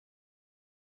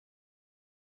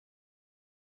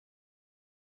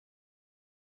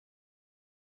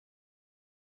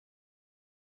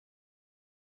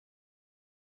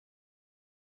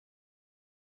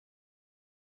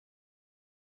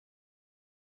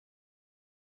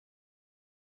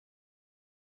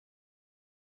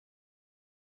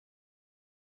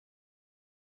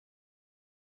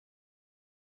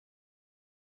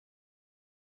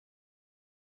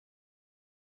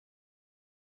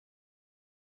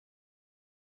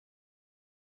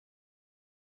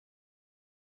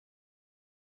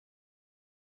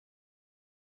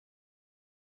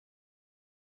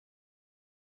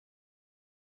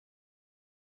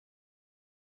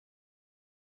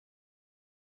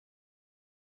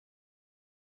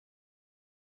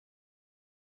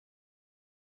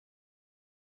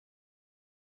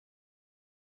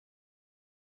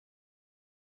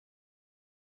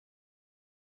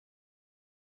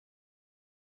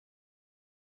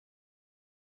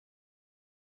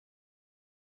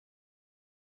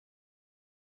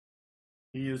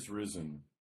He is risen.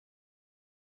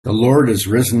 The Lord is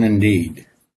risen indeed.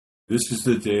 This is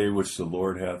the day which the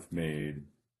Lord hath made.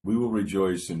 We will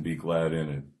rejoice and be glad in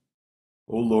it.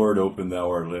 O Lord, open thou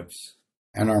our lips,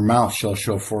 and our mouth shall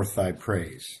show forth thy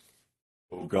praise.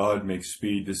 O God, make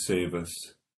speed to save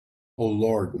us. O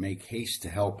Lord, make haste to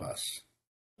help us.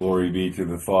 Glory be to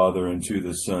the Father, and to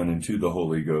the Son, and to the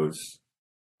Holy Ghost.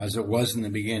 As it was in the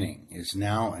beginning, is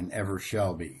now, and ever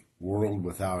shall be, world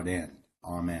without end.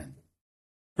 Amen.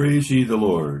 Praise ye the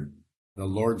Lord. The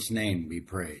Lord's name be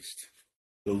praised.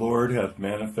 The Lord hath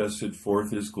manifested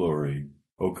forth his glory.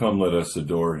 O come, let us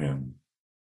adore him.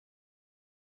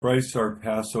 Christ our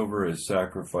Passover is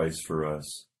sacrificed for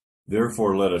us.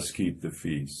 Therefore let us keep the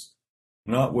feast.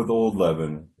 Not with old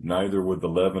leaven, neither with the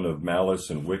leaven of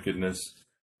malice and wickedness,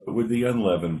 but with the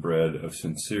unleavened bread of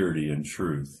sincerity and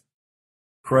truth.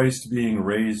 Christ, being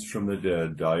raised from the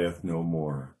dead, dieth no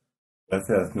more. Death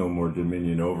hath no more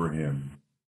dominion over him.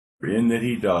 For in that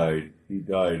he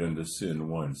died unto sin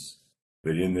once,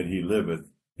 but in that he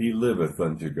liveth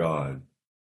unto God.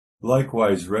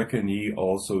 Likewise reckon ye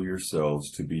also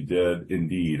yourselves to be dead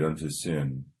indeed unto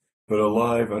sin, but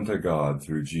alive unto God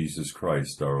through Jesus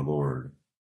Christ our Lord.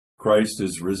 Christ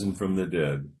is risen from the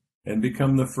dead, and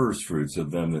become the firstfruits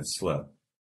of them that slept.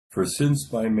 For since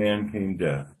by man came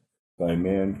death, by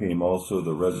man came also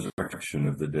the resurrection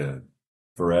of the dead.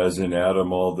 For as in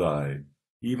Adam all died,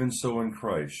 even so in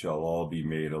Christ shall all be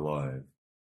made alive.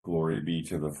 Glory be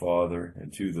to the Father,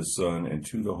 and to the Son, and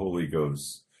to the Holy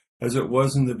Ghost, as it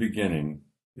was in the beginning,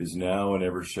 is now, and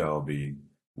ever shall be,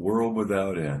 world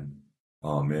without end.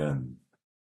 Amen.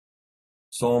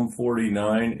 Psalm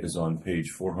 49 is on page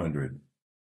 400.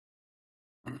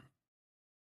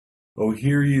 O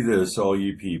hear ye this, all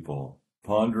ye people.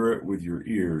 Ponder it with your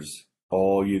ears,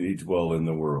 all ye that dwell in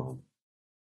the world.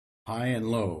 High and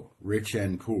low, rich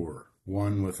and poor,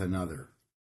 one with another.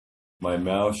 My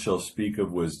mouth shall speak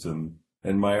of wisdom,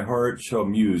 and my heart shall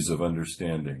muse of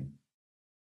understanding.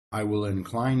 I will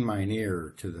incline mine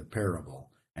ear to the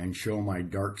parable, and show my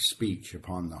dark speech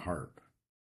upon the harp.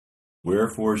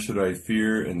 Wherefore should I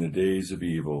fear in the days of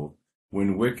evil,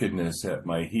 when wickedness at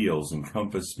my heels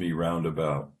encompassed me round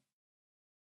about?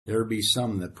 There be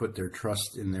some that put their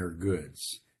trust in their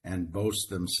goods, and boast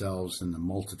themselves in the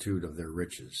multitude of their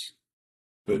riches.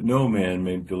 But no man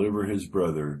may deliver his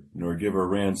brother, nor give a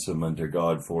ransom unto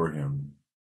God for him.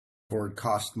 For it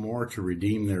cost more to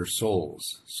redeem their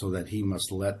souls, so that he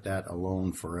must let that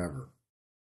alone forever.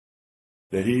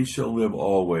 That he shall live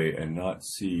alway, and not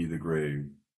see the grave.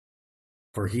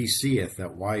 For he seeth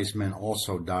that wise men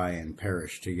also die and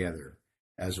perish together,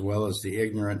 as well as the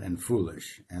ignorant and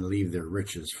foolish, and leave their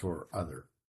riches for other.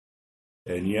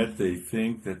 And yet they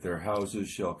think that their houses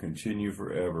shall continue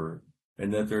forever,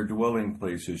 and that their dwelling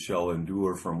places shall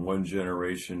endure from one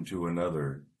generation to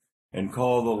another, and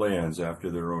call the lands after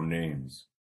their own names.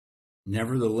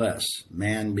 Nevertheless,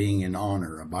 man being in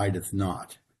honor abideth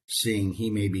not, seeing he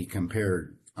may be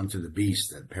compared unto the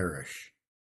beasts that perish.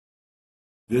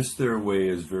 This their way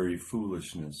is very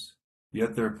foolishness,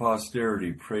 yet their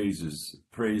posterity praise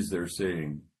their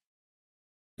saying.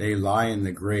 They lie in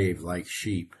the grave like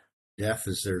sheep, death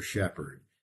is their shepherd,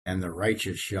 and the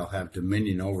righteous shall have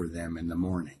dominion over them in the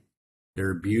morning.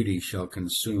 Their beauty shall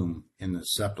consume in the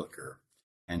sepulchre,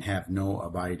 and have no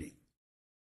abiding.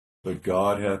 But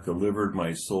God hath delivered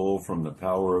my soul from the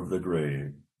power of the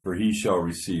grave, for he shall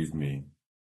receive me.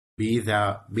 Be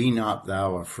not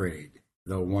thou afraid,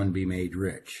 though one be made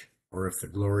rich, or if the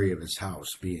glory of his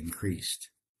house be increased.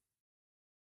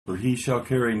 For he shall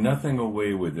carry nothing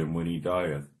away with him when he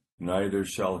dieth, neither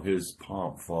shall his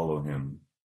pomp follow him.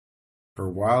 For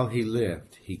while he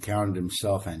lived, he counted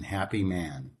himself an happy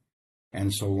man,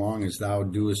 and so long as thou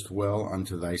doest well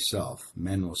unto thyself,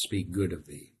 men will speak good of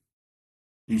thee.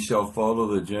 He shall follow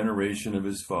the generation of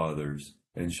his fathers,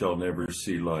 and shall never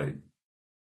see light.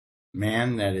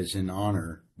 Man that is in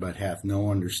honor, but hath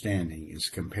no understanding, is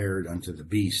compared unto the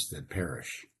beasts that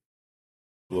perish.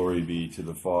 Glory be to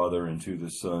the Father, and to the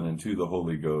Son, and to the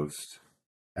Holy Ghost.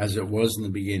 As it was in the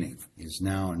beginning, is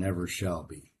now, and ever shall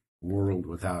be, world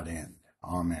without end.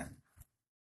 Amen.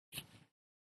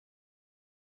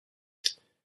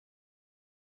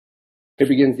 Here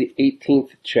begins the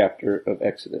 18th chapter of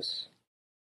Exodus.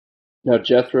 Now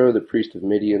Jethro, the priest of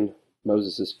Midian,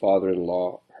 Moses'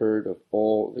 father-in-law, heard of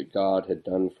all that God had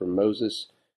done for Moses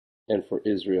and for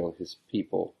Israel his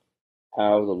people,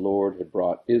 how the Lord had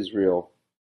brought Israel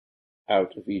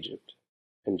out of Egypt.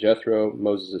 And Jethro,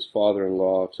 Moses'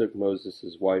 father-in-law, took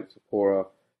Moses' wife Zipporah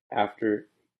after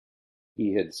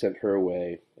he had sent her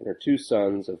away, and her 2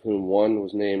 sons, of whom one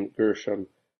was named Gershom,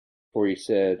 for he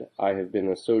said, I have been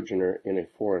a sojourner in a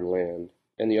foreign land.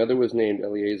 And the other was named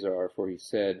Eleazar, for he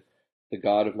said, The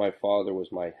God of my father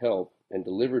was my help, and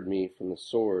delivered me from the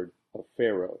sword of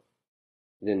Pharaoh.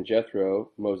 Then Jethro,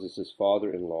 Moses'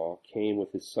 father-in-law, came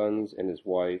with his sons and his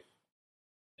wife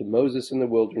to Moses in the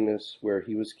wilderness, where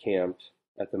he was camped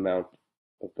at the mount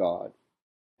of God.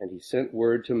 And he sent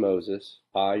word to Moses,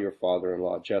 I, your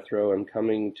father-in-law, Jethro, am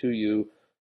coming to you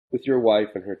with your wife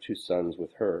and her 2 sons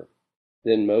with her.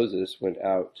 Then Moses went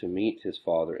out to meet his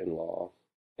father-in-law,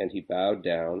 and he bowed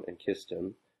down and kissed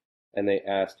him, and they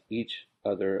asked each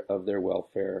other of their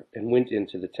welfare, and went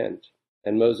into the tent.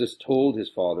 And Moses told his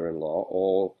father-in-law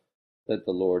all that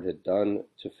the Lord had done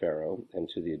to Pharaoh and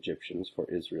to the Egyptians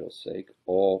for Israel's sake,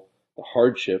 all the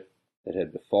hardship that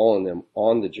had befallen them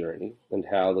on the journey, and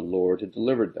how the Lord had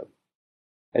delivered them.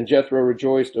 And Jethro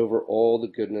rejoiced over all the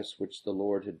goodness which the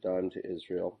Lord had done to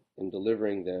Israel in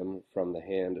delivering them from the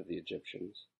hand of the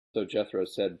Egyptians. So Jethro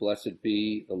said, Blessed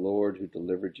be the Lord who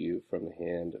delivered you from the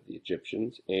hand of the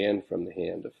Egyptians and from the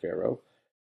hand of Pharaoh,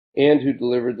 and who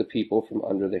delivered the people from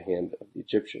under the hand of the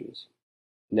Egyptians.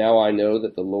 Now I know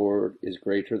that the Lord is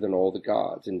greater than all the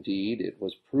gods. Indeed, it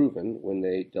was proven when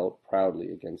they dealt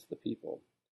proudly against the people.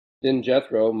 Then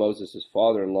Jethro, Moses'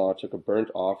 father-in-law, took a burnt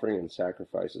offering and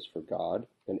sacrifices for God,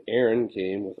 and Aaron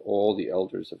came with all the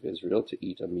elders of Israel to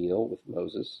eat a meal with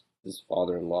Moses, his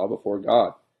father-in-law, before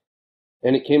God.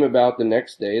 And it came about the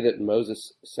next day that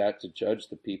Moses sat to judge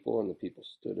the people, and the people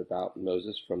stood about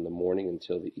Moses from the morning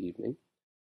until the evening.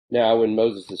 Now when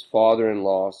Moses'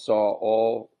 father-in-law saw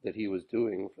all that he was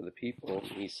doing for the people,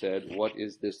 he said, What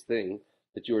is this thing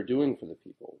that you are doing for the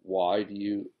people? Why do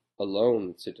you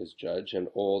alone sit as judge, and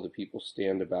all the people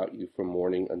stand about you from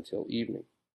morning until evening?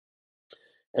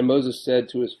 And Moses said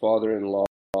to his father-in-law,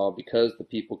 Because the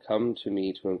people come to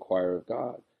me to inquire of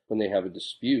God. When they have a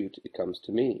dispute, it comes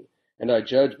to me. And I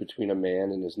judge between a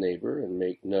man and his neighbor, and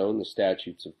make known the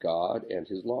statutes of God and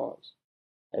his laws.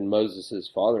 And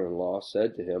Moses' father-in-law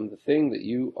said to him, The thing that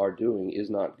you are doing is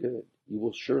not good. You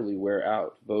will surely wear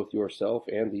out both yourself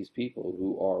and these people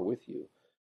who are with you.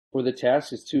 For the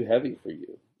task is too heavy for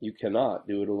you. You cannot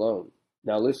do it alone.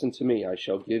 Now listen to me. I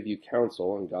shall give you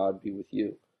counsel, and God be with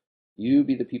you. You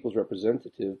be the people's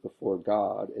representative before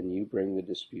God, and you bring the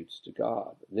disputes to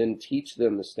God. Then teach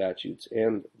them the statutes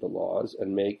and the laws,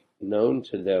 and make known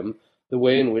to them the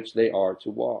way in which they are to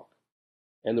walk,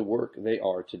 and the work they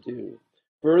are to do.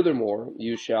 Furthermore,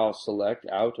 you shall select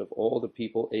out of all the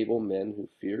people able men who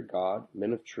fear God,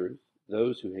 men of truth,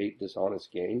 those who hate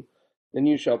dishonest gain. Then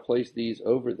you shall place these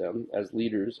over them as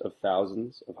leaders of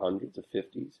thousands, of hundreds, of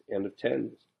fifties, and of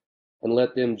tens. And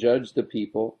let them judge the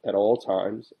people at all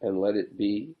times, and let it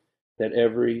be that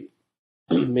every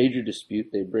major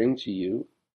dispute they bring to you,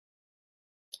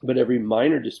 but every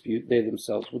minor dispute they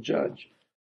themselves will judge.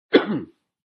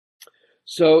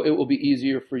 So it will be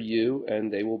easier for you,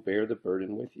 and they will bear the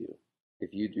burden with you.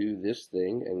 If you do this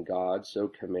thing, and God so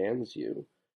commands you,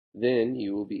 then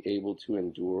you will be able to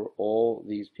endure. All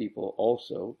these people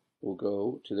also will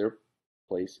go to their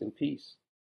place in peace.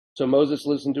 So Moses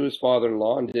listened to his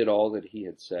father-in-law and did all that he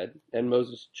had said. And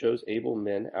Moses chose able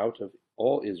men out of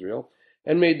all Israel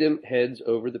and made them heads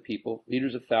over the people,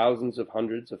 leaders of thousands, of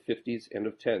hundreds, of fifties, and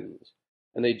of tens.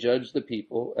 And they judged the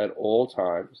people at all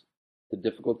times. The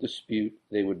difficult dispute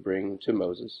they would bring to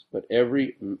Moses, but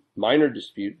every minor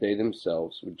dispute they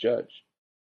themselves would judge.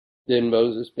 Then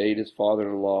Moses bade his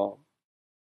father-in-law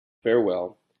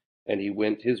farewell, and he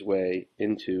went his way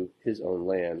into his own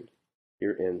land.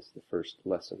 Here ends the first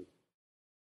lesson.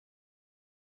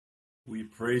 We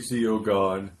praise thee, O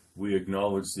God, we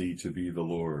acknowledge thee to be the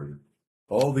Lord.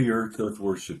 All the earth doth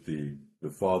worship thee, the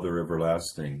Father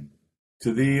everlasting.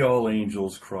 To thee all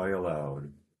angels cry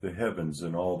aloud, the heavens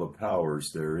and all the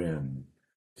powers therein.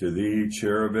 To thee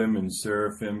cherubim and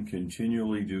seraphim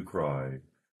continually do cry,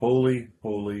 Holy,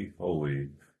 holy, holy,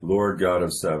 Lord God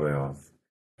of Sabaoth.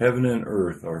 Heaven and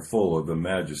earth are full of the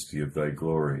majesty of thy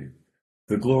glory.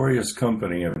 The glorious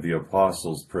company of the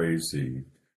apostles praise thee.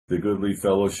 The goodly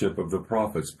fellowship of the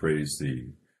prophets praise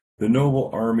thee. The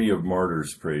noble army of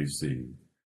martyrs praise thee.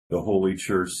 The holy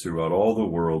church throughout all the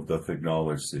world doth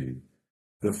acknowledge thee.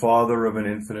 The Father of an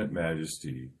infinite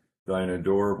majesty, thine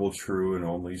adorable, true, and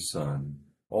only Son,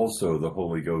 also the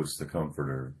Holy Ghost, the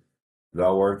Comforter.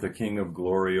 Thou art the King of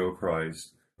glory, O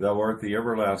Christ. Thou art the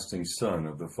everlasting Son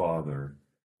of the Father.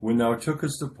 When thou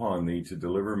tookest upon thee to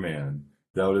deliver man,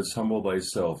 thou didst humble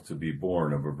thyself to be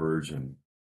born of a virgin.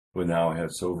 When thou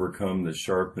hadst overcome the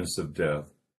sharpness of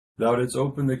death, thou didst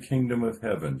open the kingdom of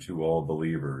heaven to all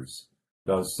believers.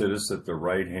 Thou sittest at the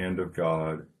right hand of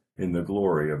God, in the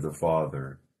glory of the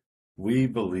Father. We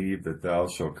believe that thou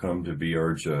shalt come to be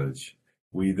our judge.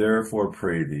 We therefore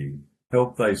pray thee,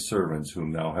 Help thy servants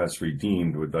whom thou hast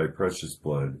redeemed with thy precious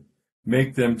blood.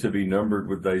 Make them to be numbered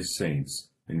with thy saints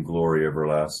in glory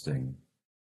everlasting.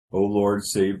 O Lord,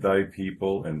 save thy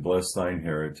people and bless thine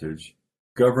heritage.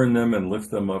 Govern them and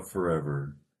lift them up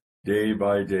forever. Day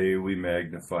by day we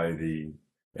magnify thee,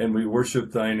 and we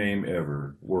worship thy name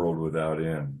ever, world without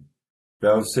end.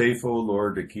 Vouchsafe, O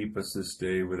Lord, to keep us this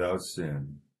day without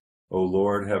sin. O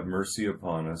Lord, have mercy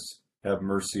upon us, have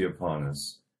mercy upon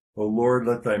us. O Lord,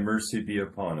 let thy mercy be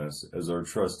upon us, as our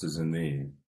trust is in thee.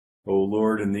 O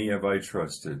Lord, in thee have I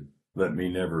trusted, let me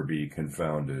never be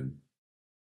confounded.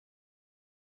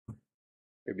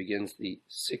 Here begins the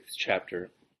 6th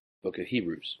chapter, book of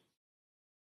Hebrews.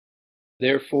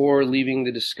 Therefore, leaving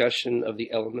the discussion of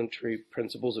the elementary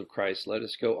principles of Christ, let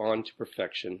us go on to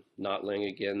perfection, not laying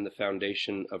again the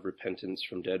foundation of repentance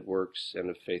from dead works and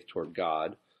of faith toward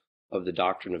God, of the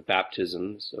doctrine of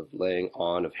baptisms, of laying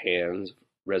on of hands,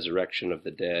 resurrection of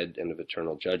the dead, and of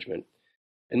eternal judgment.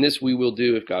 And this we will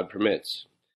do if God permits.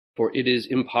 For it is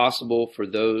impossible for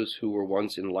those who were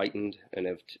once enlightened and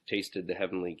have tasted the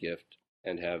heavenly gift,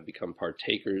 and have become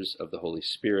partakers of the Holy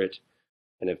Spirit,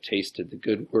 and have tasted the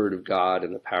good word of God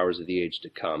and the powers of the age to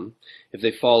come, if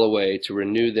they fall away, to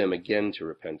renew them again to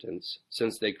repentance,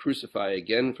 since they crucify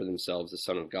again for themselves the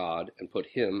Son of God, and put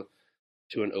him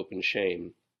to an open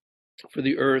shame. For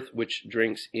the earth which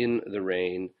drinks in the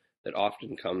rain that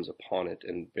often comes upon it,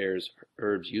 and bears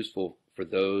herbs useful for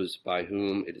those by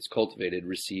whom it is cultivated,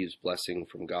 receives blessing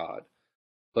from God.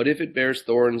 But if it bears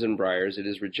thorns and briars, it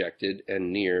is rejected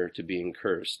and near to being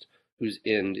cursed, whose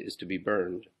end is to be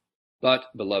burned. But,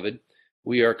 beloved,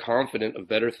 we are confident of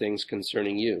better things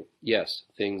concerning you, yes,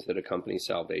 things that accompany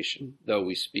salvation, though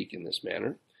we speak in this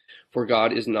manner. For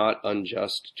God is not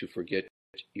unjust to forget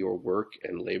your work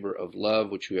and labor of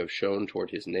love which you have shown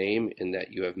toward his name, in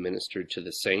that you have ministered to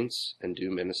the saints and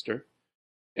do minister.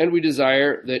 And we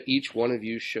desire that each one of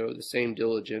you show the same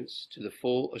diligence to the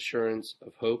full assurance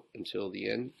of hope until the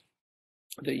end,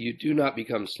 that you do not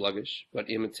become sluggish, but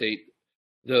imitate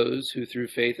those who through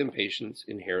faith and patience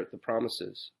inherit the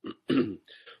promises.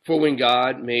 For when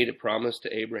God made a promise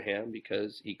to Abraham,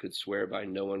 because he could swear by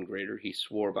no one greater, he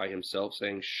swore by himself,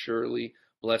 saying, surely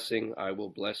blessing I will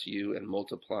bless you, and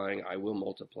multiplying I will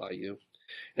multiply you.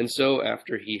 And so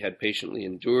after he had patiently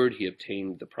endured, he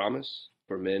obtained the promise.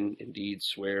 For men indeed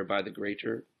swear by the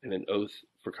greater, and an oath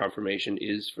for confirmation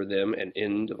is for them an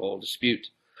end of all dispute.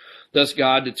 Thus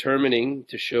God, determining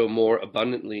to show more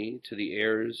abundantly to the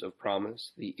heirs of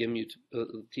promise the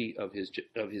immutability of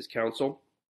his counsel,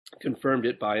 confirmed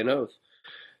it by an oath,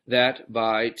 that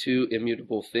by two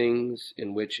immutable things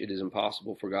in which it is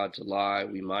impossible for God to lie,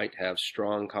 we might have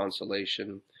strong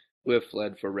consolation, who have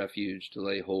fled for refuge to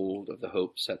lay hold of the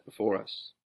hope set before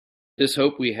us. This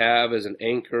hope we have as an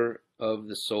anchor of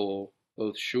the soul,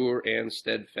 both sure and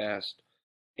steadfast,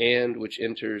 and which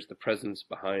enters the presence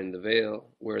behind the veil,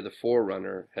 where the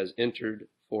forerunner has entered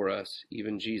for us,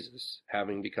 even Jesus,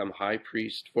 having become high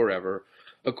priest forever,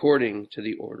 according to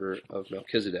the order of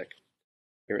Melchizedek.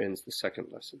 Here ends the second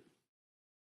lesson.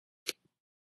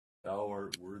 Thou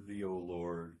art worthy, O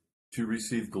Lord, to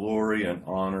receive glory and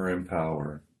honor and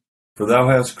power. For thou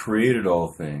hast created all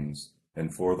things,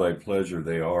 and for thy pleasure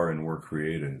they are and were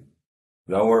created.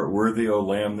 Thou art worthy, O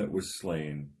Lamb that was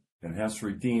slain, and hast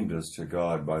redeemed us to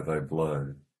God by thy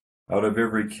blood, out of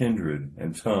every kindred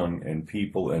and tongue and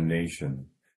people and nation,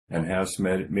 and hast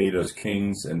made us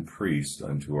kings and priests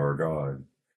unto our God.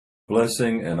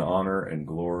 Blessing and honor and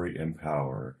glory and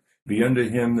power be unto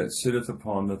him that sitteth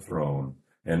upon the throne,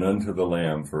 and unto the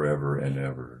Lamb forever and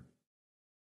ever.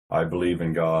 I believe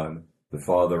in God, the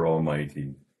Father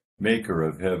Almighty, maker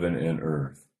of heaven and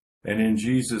earth, and in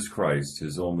Jesus Christ,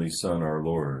 his only Son, our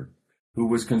Lord, who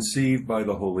was conceived by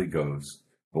the Holy Ghost,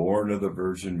 born of the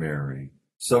Virgin Mary,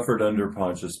 suffered under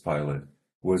Pontius Pilate,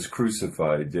 was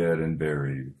crucified, dead, and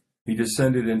buried. He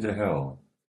descended into hell.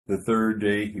 The third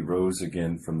day he rose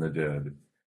again from the dead.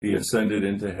 He ascended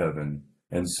into heaven,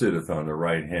 and sitteth on the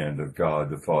right hand of God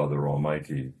the Father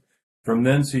Almighty. From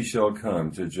thence he shall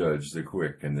come to judge the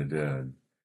quick and the dead.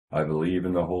 I believe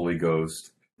in the Holy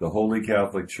Ghost, the Holy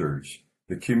Catholic Church,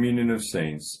 the communion of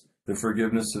saints, the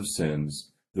forgiveness of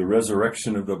sins, the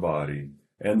resurrection of the body,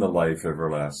 and the life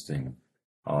everlasting.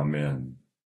 Amen.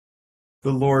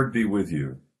 The Lord be with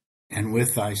you. And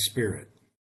with thy spirit.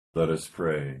 Let us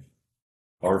pray.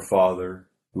 Our Father,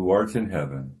 who art in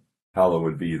heaven,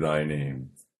 hallowed be thy name.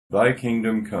 Thy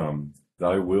kingdom come,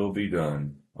 thy will be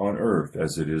done, on earth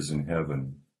as it is in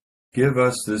heaven. Give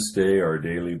us this day our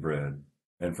daily bread,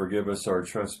 and forgive us our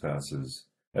trespasses,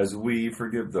 as we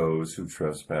forgive those who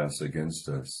trespass against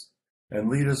us. And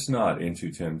lead us not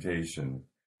into temptation,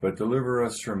 but deliver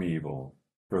us from evil.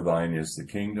 For thine is the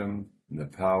kingdom, and the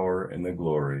power, and the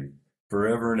glory,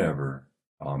 forever and ever.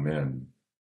 Amen.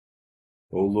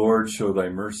 O Lord, show thy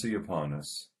mercy upon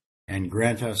us. And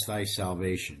grant us thy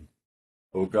salvation.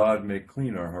 O God, make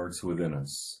clean our hearts within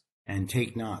us. And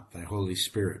take not thy Holy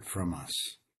Spirit from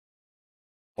us.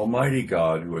 Almighty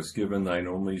God, who hast given thine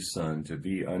only Son to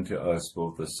be unto us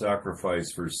both a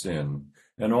sacrifice for sin,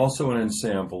 and also an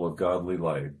ensample of godly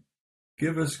life,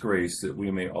 give us grace that we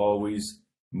may always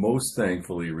most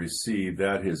thankfully receive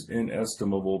that his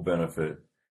inestimable benefit,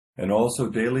 and also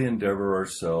daily endeavor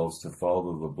ourselves to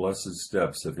follow the blessed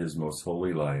steps of his most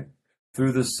holy life,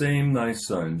 through the same thy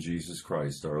Son, Jesus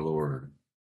Christ our Lord.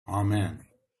 Amen.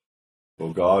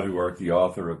 O God, who art the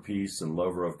author of peace and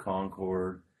lover of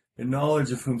concord, in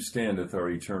knowledge of whom standeth our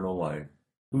eternal life,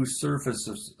 whose service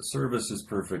is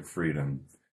perfect freedom,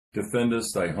 defend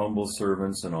us, thy humble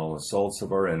servants, in all assaults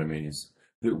of our enemies,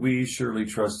 that we, surely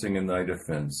trusting in thy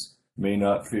defense, may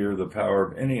not fear the power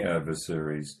of any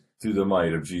adversaries, through the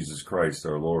might of Jesus Christ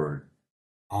our Lord.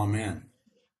 Amen.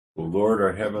 O Lord,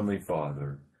 our heavenly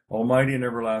Father, almighty and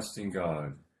everlasting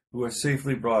God, who hast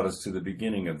safely brought us to the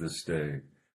beginning of this day,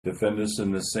 defend us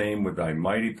in the same with thy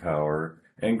mighty power,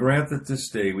 and grant that this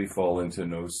day we fall into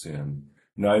no sin,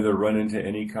 neither run into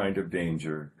any kind of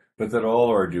danger, but that all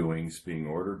our doings, being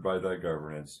ordered by thy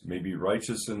governance, may be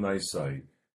righteous in thy sight,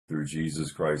 through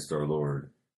Jesus Christ our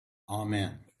Lord.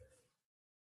 Amen.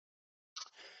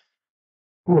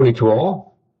 Good morning to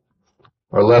all.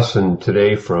 Our lesson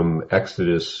today from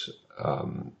Exodus,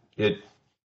 it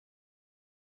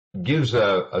gives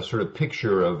a sort of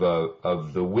picture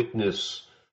of the witness,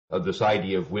 of this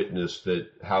idea of witness, that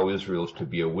how Israel is to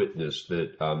be a witness,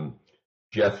 that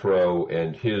Jethro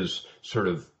and his sort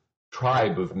of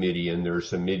tribe of Midian, there are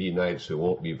some Midianites who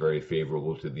won't be very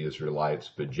favorable to the Israelites,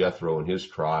 but Jethro and his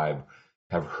tribe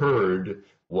have heard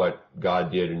what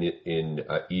God did in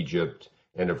Egypt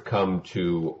and have come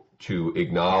to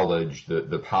acknowledge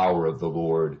the power of the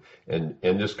Lord. And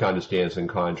this kind of stands in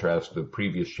contrast to the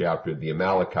previous chapter, the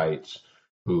Amalekites,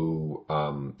 who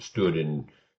stood in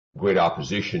great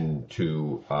opposition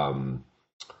to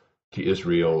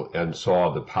Israel and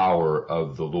saw the power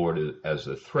of the Lord as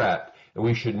a threat. And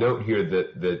we should note here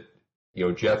that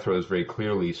Jethro is very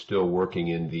clearly still working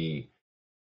in the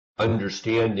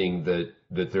understanding that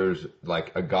there's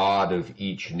like a God of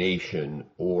each nation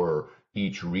or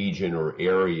each region or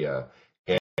area,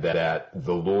 and that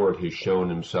the Lord has shown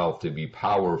himself to be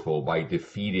powerful by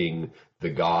defeating the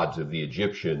gods of the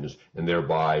Egyptians and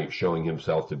thereby showing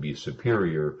himself to be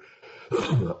superior.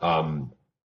 And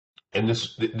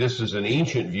this is an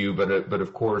ancient view, but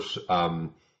of course,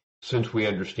 since we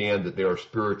understand that there are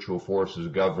spiritual forces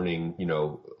governing,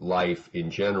 life in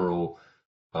general,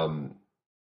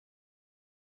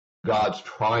 God's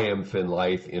triumph in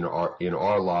life in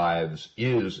our lives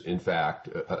is, in fact,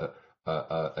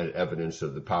 an evidence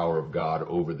of the power of God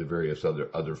over the various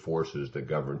other forces that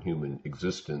govern human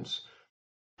existence.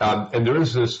 And there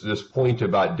is this point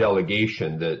about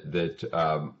delegation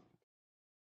that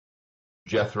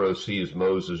Jethro sees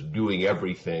Moses doing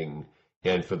everything,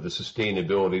 and for the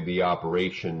sustainability of the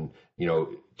operation,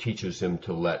 teaches him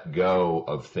to let go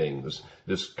of things.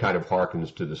 This kind of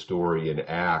harkens to the story in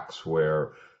Acts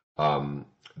where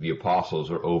the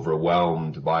apostles are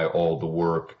overwhelmed by all the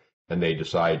work, and they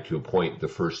decide to appoint the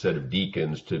first set of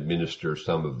deacons to administer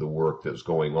some of the work that's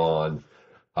going on,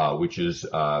 which is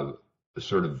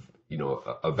sort of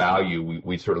a value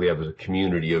we certainly have as a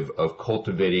community of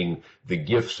cultivating the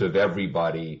gifts of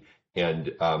everybody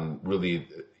and really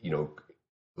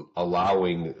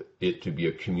allowing it to be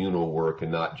a communal work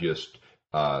and not just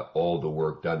all the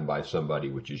work done by somebody,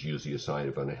 which is usually a sign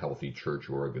of unhealthy church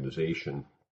or organization.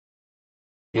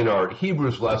 In our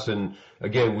Hebrews lesson,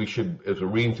 again, we should, as we're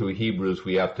reading through Hebrews,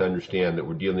 we have to understand that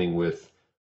we're dealing with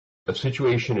a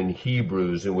situation in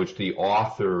Hebrews in which the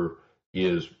author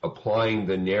is applying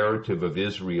the narrative of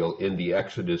Israel in the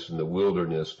Exodus in the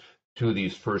wilderness to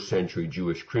these first century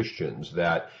Jewish Christians,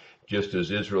 that just as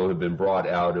Israel had been brought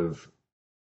out of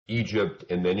Egypt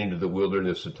and then into the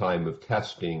wilderness, a time of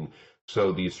testing,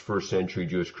 so these first century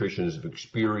Jewish Christians have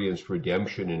experienced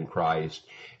redemption in Christ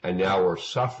and now are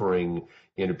suffering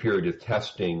in a period of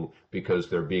testing because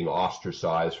they're being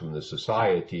ostracized from the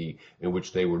society in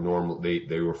which they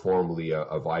were formerly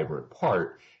a vibrant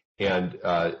part. And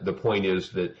the point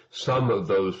is that some of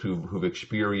those who've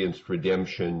experienced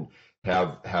redemption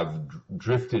have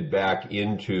drifted back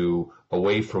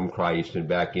away from Christ and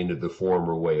back into the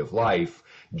former way of life,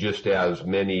 just as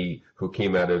many who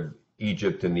came out of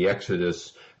Egypt in the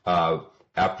Exodus,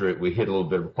 after we hit a little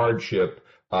bit of hardship,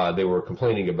 they were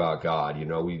complaining about God.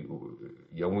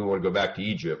 we want to go back to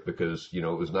Egypt because, it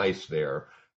was nice there.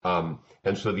 And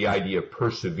so the idea of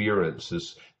perseverance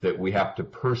is that we have to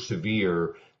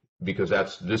persevere because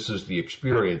this is the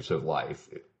experience of life.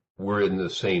 We're in the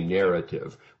same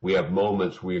narrative. We have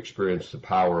moments we experience the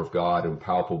power of God in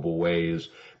palpable ways,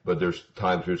 but there's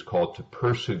times it's called to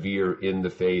persevere in the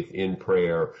faith, in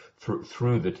prayer,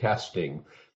 through the testing.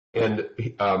 And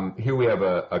here we have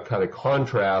a kind of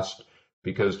contrast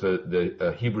because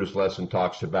the Hebrews lesson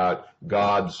talks about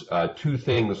God's two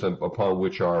things upon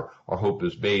which our hope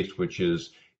is based, which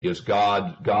is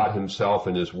God himself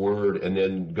and his word, and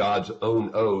then God's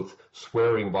own oath,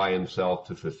 swearing by himself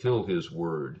to fulfill his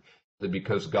word. That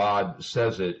because God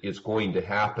says it, it's going to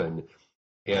happen,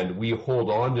 and we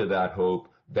hold on to that hope.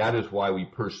 That is why we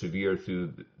persevere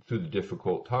through the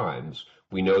difficult times.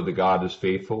 We know that God is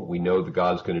faithful. We know that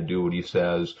God's going to do what he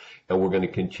says, and we're going to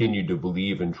continue to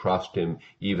believe and trust him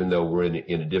even though we're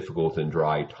in a difficult and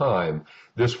dry time.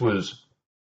 This was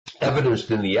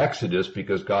evidenced in the Exodus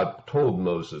because God told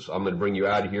Moses, I'm going to bring you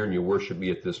out of here and you worship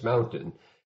me at this mountain.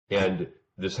 And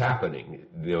this happening,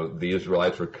 the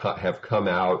Israelites have come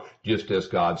out just as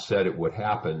God said it would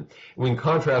happen. We can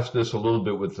contrast this a little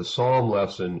bit with the Psalm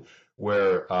lesson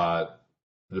where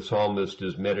the psalmist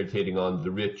is meditating on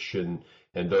the rich and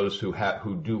those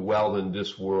who do well in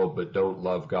this world but don't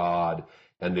love God,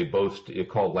 and they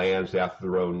call lands after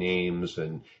their own names,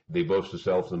 and they boast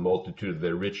themselves in the multitude of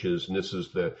their riches. And this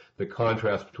is the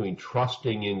contrast between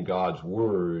trusting in God's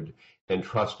word and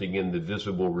trusting in the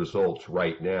visible results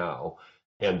right now.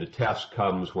 And the test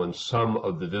comes when some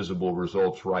of the visible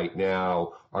results right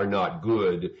now are not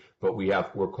good, but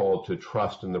we're called to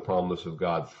trust in the promise of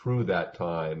God through that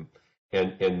time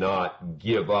and not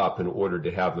give up in order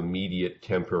to have immediate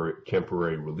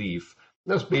temporary relief.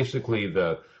 That's basically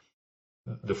the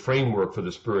framework for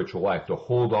the spiritual life, to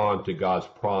hold on to God's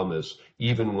promise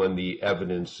even when the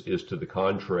evidence is to the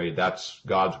contrary. That's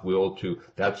God's will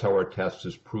that's how our test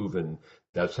is proven.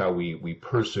 That's how we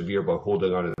persevere by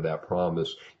holding on to that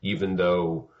promise, even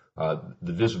though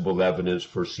the visible evidence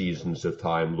for seasons of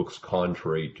time looks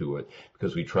contrary to it,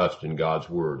 because we trust in God's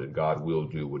word and God will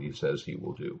do what he says he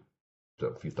will do. So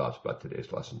a few thoughts about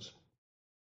today's lessons.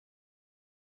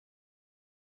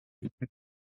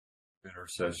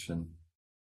 Intercession.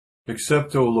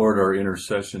 Accept, O Lord, our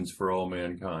intercessions for all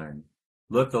mankind.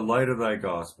 Let the light of thy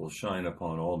gospel shine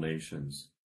upon all nations.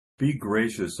 Be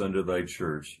gracious unto thy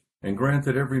church, and grant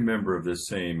that every member of this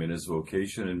same in his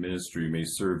vocation and ministry may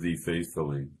serve thee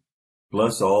faithfully.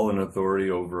 Bless all in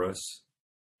authority over us,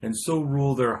 and so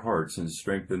rule their hearts and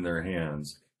strengthen their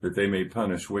hands, that they may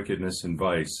punish wickedness and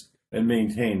vice, and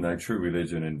maintain thy true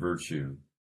religion and virtue.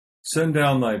 Send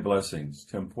down thy blessings,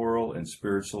 temporal and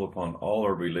spiritual, upon all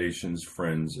our relations,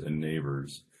 friends, and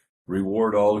neighbors.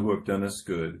 Reward all who have done us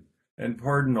good, and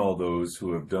pardon all those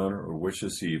who have done or wish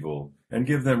us evil, and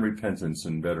give them repentance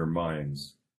and better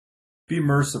minds. Be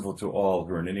merciful to all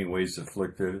who are in any ways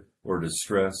afflicted or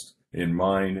distressed, in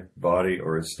mind, body,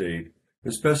 or estate,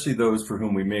 especially those for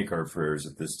whom we make our prayers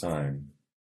at this time.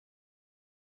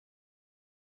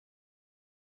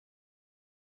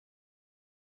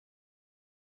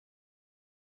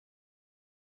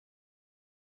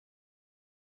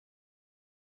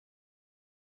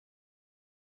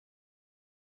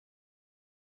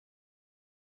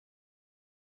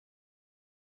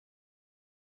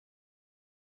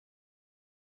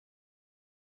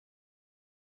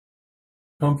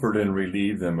 Comfort and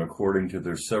relieve them according to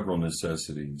their several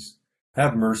necessities.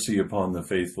 Have mercy upon the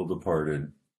faithful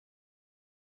departed,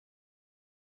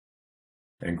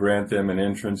 and grant them an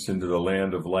entrance into the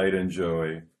land of light and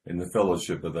joy in the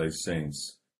fellowship of thy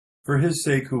saints. For his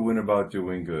sake who went about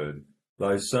doing good,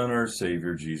 thy Son, our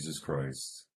Savior, Jesus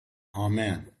Christ.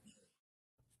 Amen.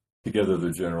 Together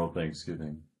the general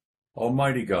thanksgiving.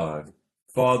 Almighty God,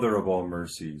 Father of all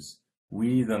mercies,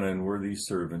 we, thine unworthy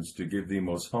servants, do give thee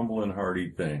most humble and hearty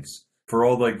thanks for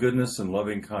all thy goodness and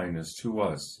loving kindness to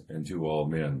us and to all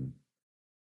men.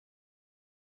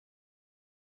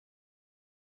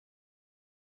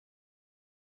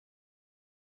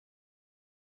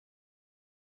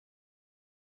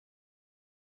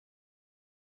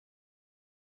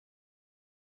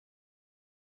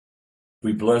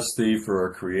 We bless thee for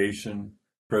our creation,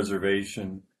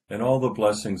 preservation, and all the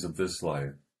blessings of this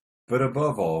life, but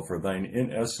above all for thine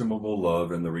inestimable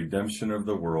love and the redemption of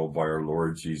the world by our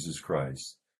Lord Jesus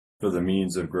Christ, for the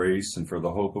means of grace and for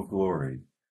the hope of glory.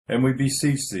 And we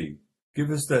beseech thee, give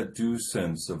us that due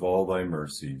sense of all thy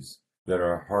mercies, that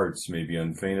our hearts may be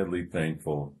unfeignedly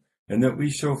thankful, and that we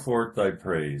show forth thy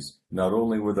praise, not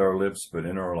only with our lips but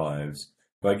in our lives,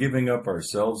 by giving up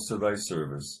ourselves to thy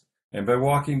service, and by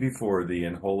walking before thee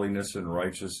in holiness and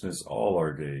righteousness all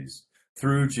our days,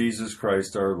 through Jesus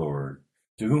Christ our Lord,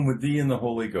 to whom with thee and the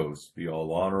Holy Ghost be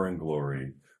all honor and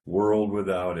glory, world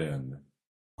without end.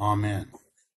 Amen.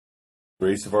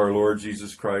 Grace of our Lord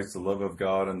Jesus Christ, the love of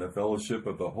God, and the fellowship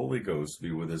of the Holy Ghost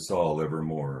be with us all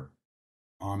evermore.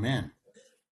 Amen.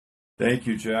 Thank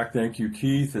you, Jack. Thank you,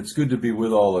 Keith. It's good to be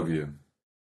with all of you.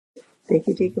 Thank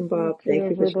you, Deacon Bob. Okay,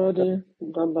 Thank you for everybody.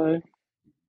 Bye bye.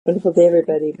 wonderful day,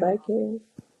 everybody. Bye, Karen.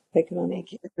 Take it on.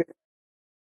 Thank you.